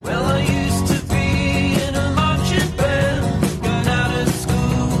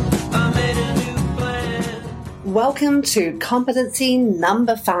Welcome to Competency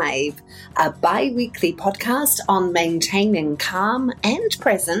Number 5, a bi-weekly podcast on maintaining calm and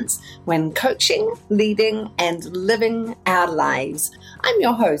presence when coaching, leading, and living our lives. I'm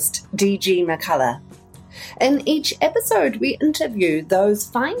your host, DG McCullough. In each episode, we interview those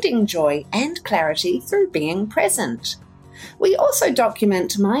finding joy and clarity through being present. We also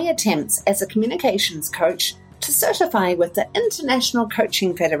document my attempts as a communications coach to certify with the International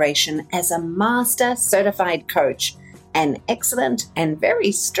Coaching Federation as a Master Certified Coach, an excellent and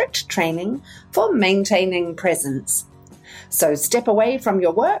very strict training for maintaining presence. So step away from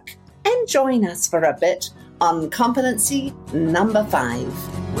your work and join us for a bit on Competency Number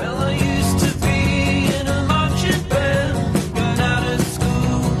 5. Well, I used to be in a marching band, got out of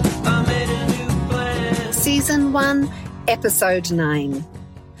school, I made a new plan. Season 1, Episode 9.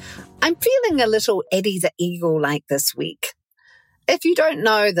 I'm feeling a little Eddie the Eagle-like this week. If you don't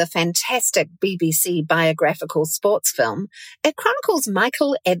know the fantastic BBC biographical sports film, it chronicles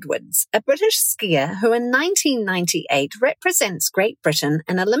Michael Edwards, a British skier who in 1998 represents Great Britain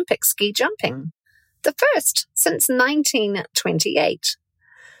in Olympic ski jumping, the first since 1928.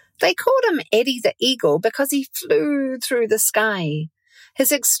 They called him Eddie the Eagle because he flew through the sky.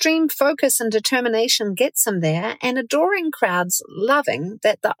 His extreme focus and determination gets him there, and adoring crowds loving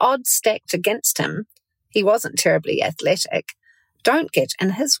that the odds stacked against him, he wasn't terribly athletic, don't get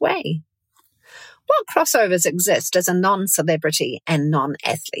in his way. What crossovers exist as a non-celebrity and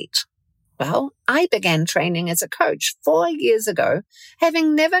non-athlete? Well, I began training as a coach 4 years ago,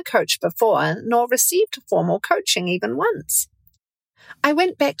 having never coached before nor received formal coaching even once. I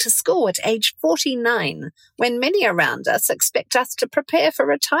went back to school at age 49, when many around us expect us to prepare for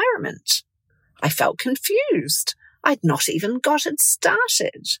retirement. I felt confused. I'd not even got it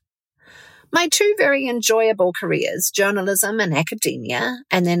started. My two very enjoyable careers, journalism and academia,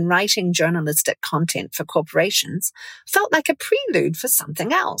 and then writing journalistic content for corporations, felt like a prelude for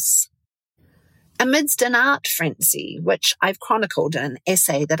something else. Amidst an art frenzy, which I've chronicled in an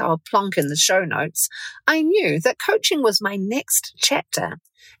essay that I'll plonk in the show notes, I knew that coaching was my next chapter,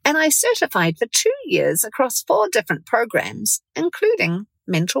 and I certified for 2 years across 4 different programs, including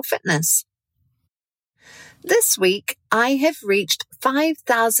mental fitness. This week, I have reached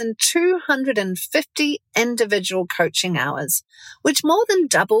 5,250 individual coaching hours, which more than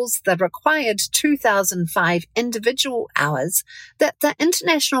doubles the required 2,005 individual hours that the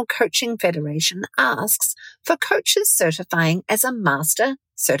International Coaching Federation asks for coaches certifying as a Master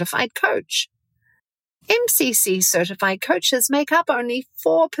Certified Coach. MCC certified coaches make up only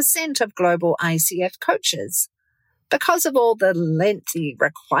 4% of global ICF coaches. Because of all the lengthy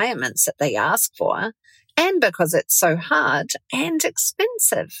requirements that they ask for, and because it's so hard and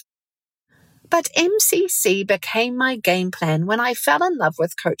expensive. But MCC became my game plan when I fell in love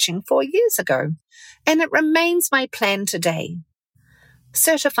with coaching 4 years ago, and it remains my plan today.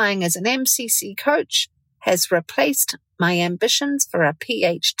 Certifying as an MCC coach has replaced my ambitions for a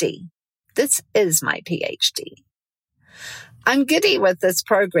PhD. This is my PhD. I'm giddy with this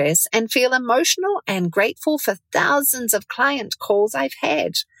progress and feel emotional and grateful for thousands of client calls I've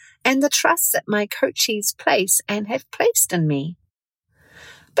had and the trust that my coachees place and have placed in me.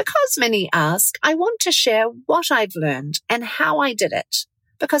 Because many ask, I want to share what I've learned and how I did it,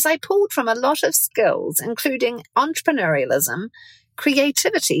 because I pulled from a lot of skills, including entrepreneurialism,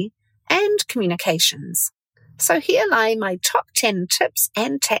 creativity, and communications. So here lie my top 10 tips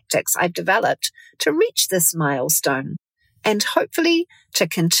and tactics I've developed to reach this milestone, and hopefully to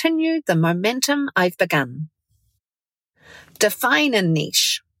continue the momentum I've begun. Define a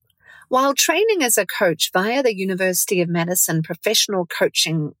niche. While training as a coach via the University of Madison Professional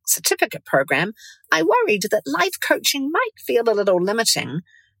Coaching Certificate Program, I worried that life coaching might feel a little limiting,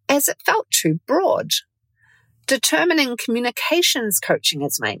 as it felt too broad. Determining communications coaching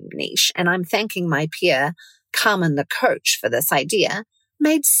as my niche, and I'm thanking my peer, Carmen the Coach, for this idea,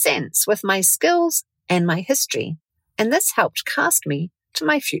 made sense with my skills and my history, and this helped cast me to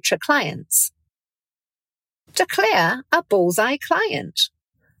my future clients. Declare a bullseye client.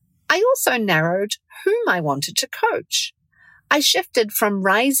 I also narrowed whom I wanted to coach. I shifted from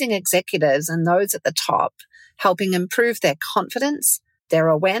rising executives and those at the top, helping improve their confidence, their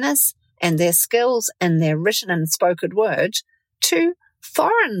awareness, and their skills in their written and spoken word, to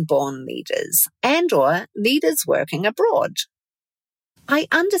foreign-born leaders and/or leaders working abroad. I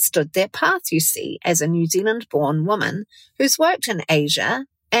understood their path, you see, as a New Zealand-born woman who's worked in Asia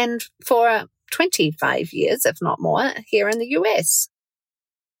and for 25 years, if not more, here in the US.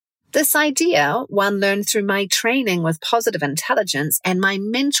 This idea, one learned through my training with Positive Intelligence and my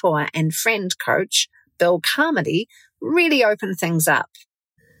mentor and friend coach, Bill Carmody, really opened things up.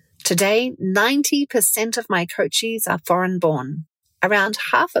 Today, 90% of my coachees are foreign born. Around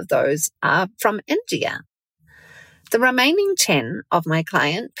half of those are from India. The remaining 10% of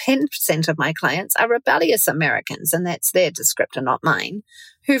my clients are rebellious Americans, and that's their descriptor, not mine,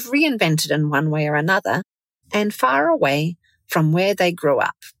 who've reinvented in one way or another and far away from where they grew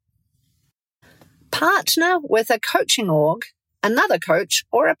up. Partner with a coaching org, another coach,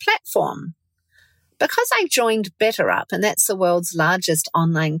 or a platform. Because I joined BetterUp, and that's the world's largest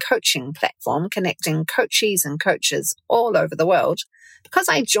online coaching platform connecting coachees and coaches all over the world, because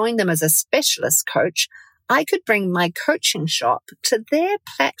I joined them as a specialist coach, I could bring my coaching shop to their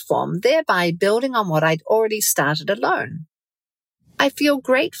platform, thereby building on what I'd already started alone. I feel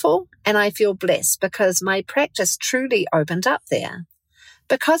grateful and I feel blessed because my practice truly opened up there.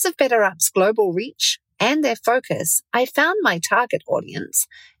 Because of BetterUp's global reach and their focus, I found my target audience,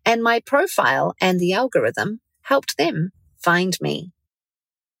 and my profile and the algorithm helped them find me.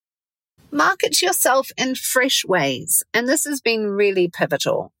 Market yourself in fresh ways, and this has been really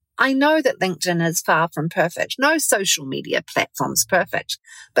pivotal. I know that LinkedIn is far from perfect. No social media platform's perfect.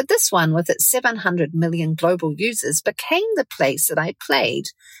 But this one, with its 700 million global users, became the place that I played.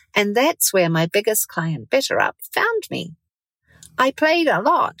 And that's where my biggest client, BetterUp, found me. I played a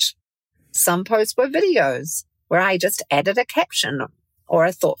lot. Some posts were videos where I just added a caption or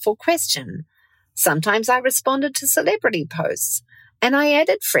a thoughtful question. Sometimes I responded to celebrity posts, and I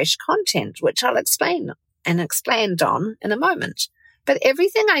added fresh content, which I'll expand on in a moment. But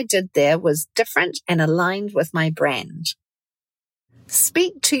everything I did there was different and aligned with my brand.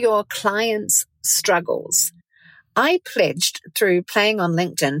 Speak to your clients' struggles. I pledged through playing on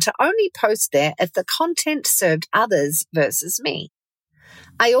LinkedIn to only post there if the content served others versus me.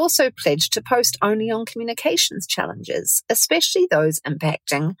 I also pledged to post only on communications challenges, especially those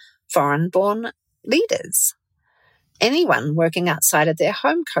impacting foreign-born leaders, anyone working outside of their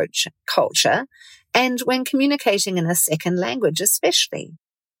home culture, and when communicating in a second language especially.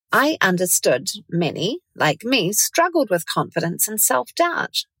 I understood many, like me, struggled with confidence and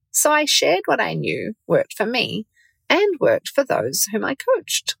self-doubt, so I shared what I knew worked for me and worked for those whom I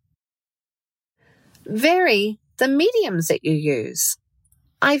coached. Vary the mediums that you use.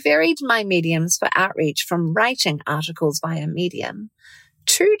 I varied my mediums for outreach from writing articles via Medium,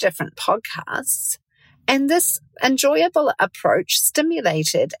 2 different podcasts, and this enjoyable approach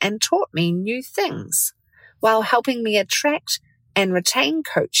stimulated and taught me new things while helping me attract and retain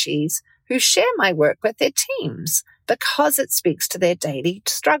coachees who share my work with their teams because it speaks to their daily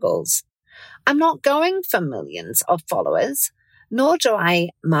struggles. I'm not going for millions of followers, nor do I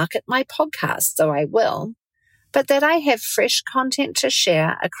market my podcast, though I will, but that I have fresh content to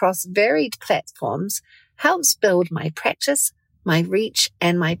share across varied platforms helps build my practice, my reach,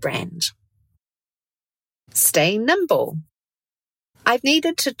 and my brand. Stay nimble. I've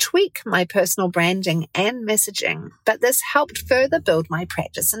needed to tweak my personal branding and messaging, but this helped further build my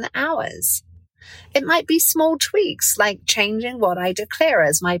practice in hours. It might be small tweaks like changing what I declare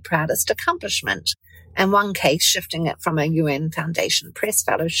as my proudest accomplishment, in one case shifting it from a UN Foundation Press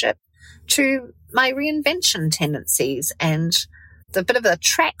Fellowship to my reinvention tendencies and the bit of a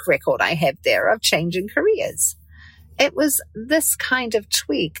track record I have there of changing careers. It was this kind of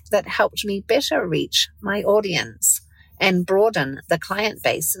tweak that helped me better reach my audience and broaden the client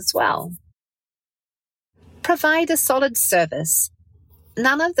base as well. Provide a solid service.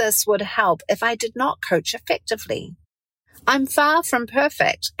 None of this would help if I did not coach effectively. I'm far from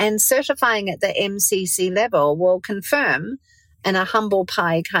perfect, and certifying at the MCC level will confirm, in a humble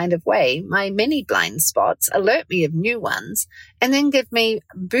pie kind of way, my many blind spots, alert me of new ones, and then give me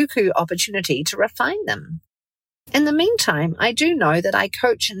buku opportunity to refine them. In the meantime, I do know that I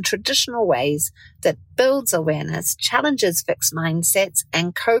coach in traditional ways that builds awareness, challenges fixed mindsets,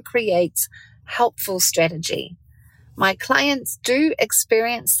 and co-creates helpful strategy. My clients do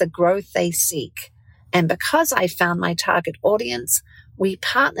experience the growth they seek, and because I found my target audience, we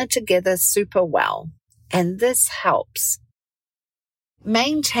partner together super well, and this helps.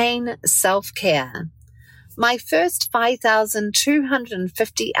 Maintain self-care. My first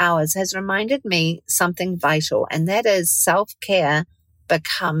 5,250 hours has reminded me something vital, and that is self-care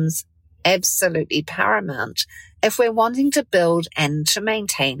becomes absolutely paramount if we're wanting to build and to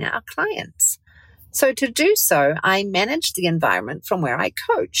maintain our clients. So to do so, I manage the environment from where I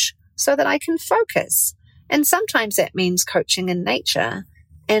coach so that I can focus. And sometimes that means coaching in nature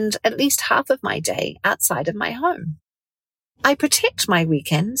and at least half of my day outside of my home. I protect my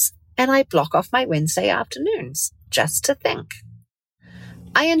weekends and I block off my Wednesday afternoons just to think.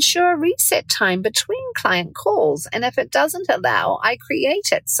 I ensure reset time between client calls, and if it doesn't allow, I create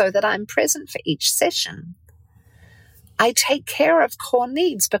it so that I'm present for each session. I take care of core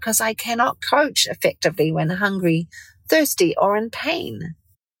needs because I cannot coach effectively when hungry, thirsty, or in pain.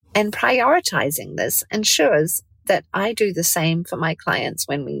 And prioritizing this ensures that I do the same for my clients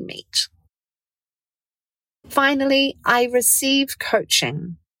when we meet. Finally, I receive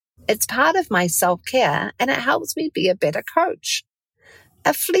coaching. It's part of my self-care and it helps me be a better coach.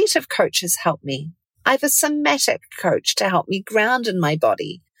 A fleet of coaches help me. I have a somatic coach to help me ground in my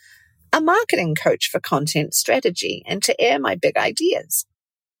body, a marketing coach for content strategy and to air my big ideas.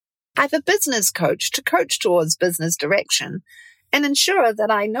 I have a business coach to coach towards business direction and ensure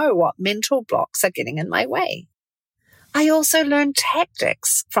that I know what mental blocks are getting in my way. I also learn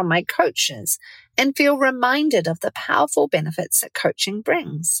tactics from my coaches and feel reminded of the powerful benefits that coaching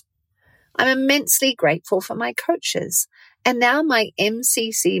brings. I'm immensely grateful for my coaches and now my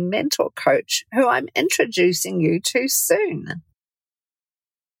MCC mentor coach, who I'm introducing you to soon.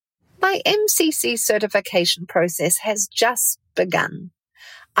 My MCC certification process has just begun.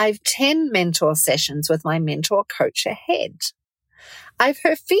 I've 10 mentor sessions with my mentor coach ahead. I've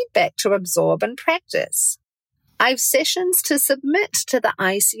her feedback to absorb and practice. I've sessions to submit to the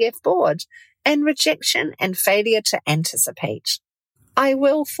ICF board and rejection and failure to anticipate. I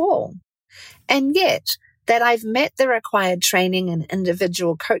will fall. And yet that I've met the required training and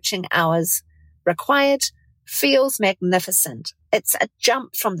individual coaching hours required feels magnificent. It's a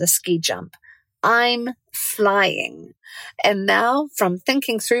jump from the ski jump. I'm flying. And now from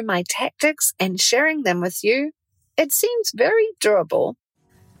thinking through my tactics and sharing them with you, it seems very doable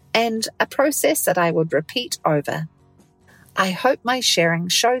and a process that I would repeat over. I hope my sharing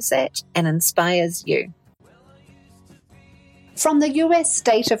shows that and inspires you. From the US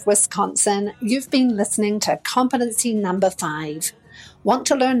state of Wisconsin, you've been listening to Competency Number 5. Want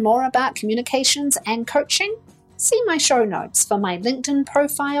to learn more about communications and coaching? See my show notes for my LinkedIn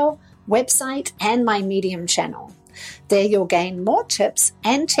profile, website, and my Medium channel. There you'll gain more tips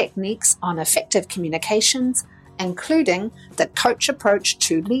and techniques on effective communications, including the coach approach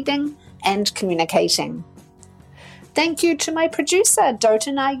to leading and communicating. Thank you to my producer,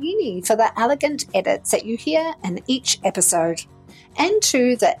 Dota Nayini, for the elegant edits that you hear in each episode, and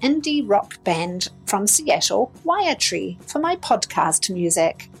to the indie rock band from Seattle, Wiretree, for my podcast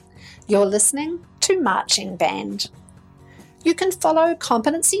music. You're listening to Marching Band. You can follow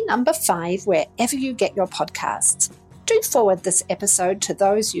Competency Number 5 wherever you get your podcasts. Do forward this episode to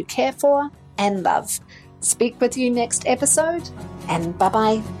those you care for and love. Speak with you next episode, and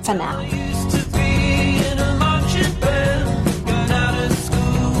bye-bye for now. I used to be in a marching band.